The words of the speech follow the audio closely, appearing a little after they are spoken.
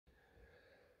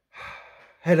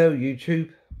Hello YouTube.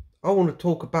 I want to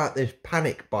talk about this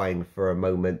panic buying for a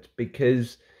moment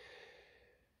because,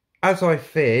 as I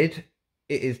feared,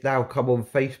 it is now come on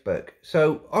Facebook.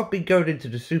 So I've been going into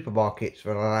the supermarkets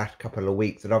for the last couple of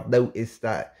weeks and I've noticed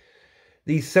that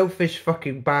these selfish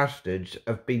fucking bastards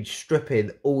have been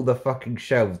stripping all the fucking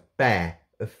shelves bare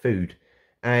of food.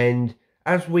 And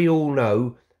as we all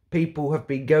know, people have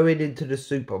been going into the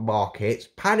supermarkets,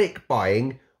 panic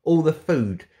buying all the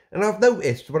food. And I've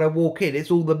noticed when I walk in,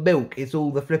 it's all the milk, it's all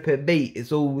the flipping meat,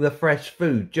 it's all the fresh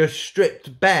food, just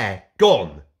stripped bare,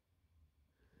 gone.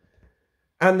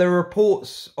 And the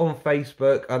reports on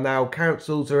Facebook are now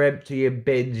councils are emptying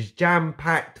bins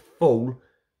jam-packed full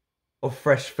of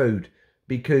fresh food.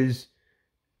 Because,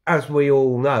 as we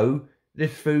all know,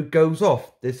 this food goes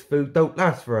off. This food don't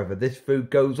last forever. This food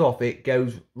goes off. It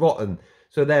goes rotten.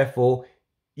 So therefore,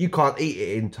 you can't eat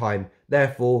it in time.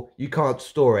 Therefore, you can't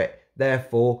store it.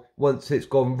 Therefore, once it's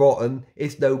gone rotten,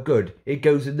 it's no good. It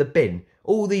goes in the bin.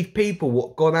 All these people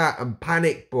what gone out and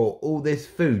panic bought all this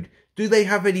food, do they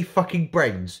have any fucking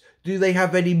brains? Do they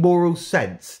have any moral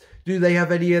sense? Do they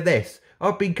have any of this?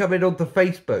 I've been coming onto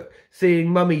Facebook, seeing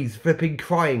mummies flipping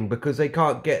crying because they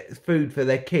can't get food for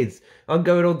their kids. I'm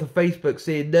going onto Facebook,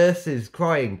 seeing nurses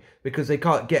crying because they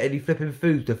can't get any flipping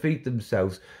food to feed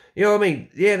themselves. You know what I mean?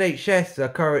 The NHS are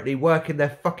currently working their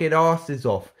fucking arses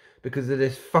off because of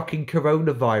this fucking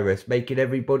coronavirus making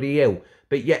everybody ill.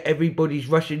 But yet everybody's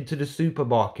rushing to the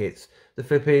supermarkets to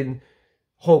flipping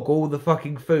hog all the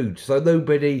fucking food, so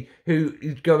nobody who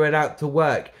is going out to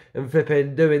work and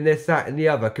flipping doing this, that and the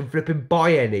other can flipping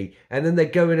buy any, and then they're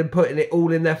going and putting it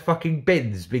all in their fucking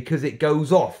bins because it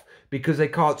goes off, because they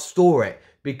can't store it,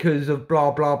 because of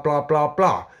blah blah blah blah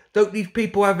blah. Don't these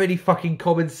people have any fucking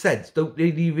common sense? Don't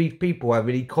any of these people have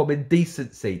any common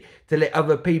decency to let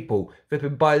other people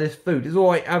flipping buy this food? It's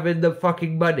alright having the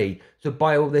fucking money to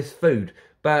buy all this food,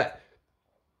 but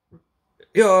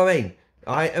you know what I mean?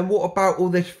 And what about all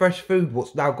this fresh food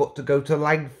what's now got to go to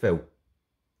landfill?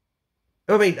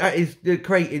 I mean, that is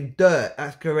creating dirt.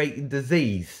 That's creating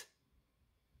disease.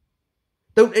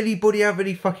 Don't anybody have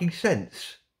any fucking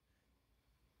sense?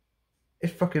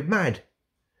 It's fucking mad.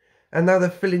 And now they're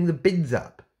filling the bins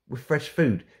up with fresh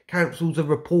food. Councils are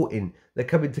reporting they're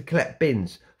coming to collect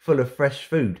bins full of fresh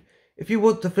food. If you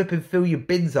want to flip and fill your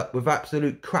bins up with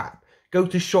absolute crap, go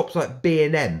to shops like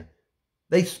B&M.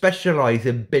 They specialise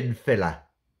in bin filler.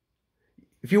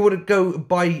 If you want to go and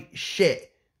buy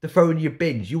shit to throw in your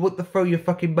bins, you want to throw your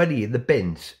fucking money in the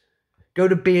bins, go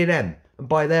to B&M and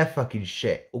buy their fucking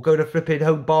shit. Or go to flipping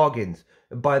Home Bargains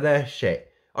and buy their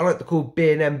shit. I like to call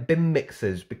B&M bin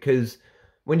mixers because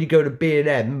when you go to B&M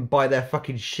and buy their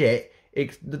fucking shit,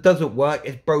 it doesn't work,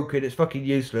 it's broken, it's fucking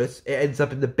useless. It ends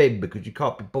up in the bin because you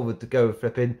can't be bothered to go and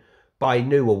flipping buy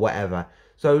new or whatever.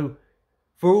 So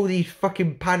for all these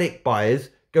fucking panic buyers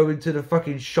going to the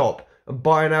fucking shop and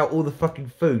buying out all the fucking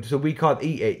food so we can't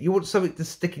eat it, you want something to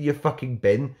stick in your fucking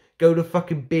bin, go to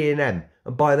fucking B&M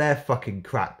and buy their fucking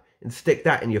crap and stick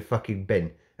that in your fucking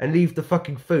bin and leave the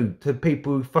fucking food to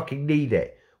people who fucking need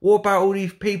it. What about all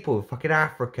these people in fucking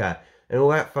Africa and all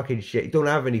that fucking shit? You don't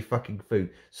have any fucking food,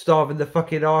 starving the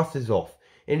fucking asses off,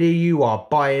 and here you are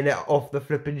buying it off the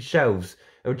flipping shelves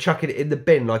and chucking it in the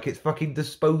bin like it's fucking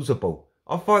disposable.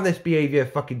 I find this behaviour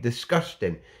fucking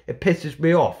disgusting. It pisses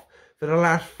me off. For the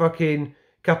last fucking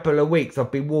couple of weeks,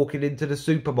 I've been walking into the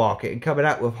supermarket and coming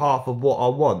out with half of what I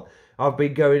want. I've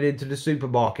been going into the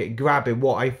supermarket and grabbing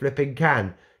what I flipping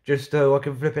can, just so I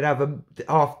can flipping have a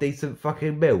half decent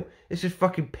fucking meal. It's just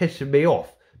fucking pissing me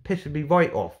off. Pissing me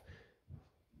right off.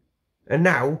 And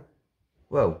now,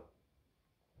 well,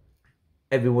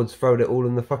 everyone's thrown it all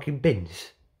in the fucking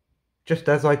bins. Just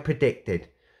as I predicted.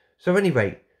 So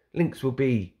anyway, links will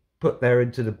be put there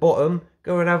into the bottom.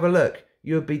 Go and have a look.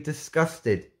 You would be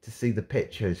disgusted to see the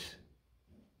pictures.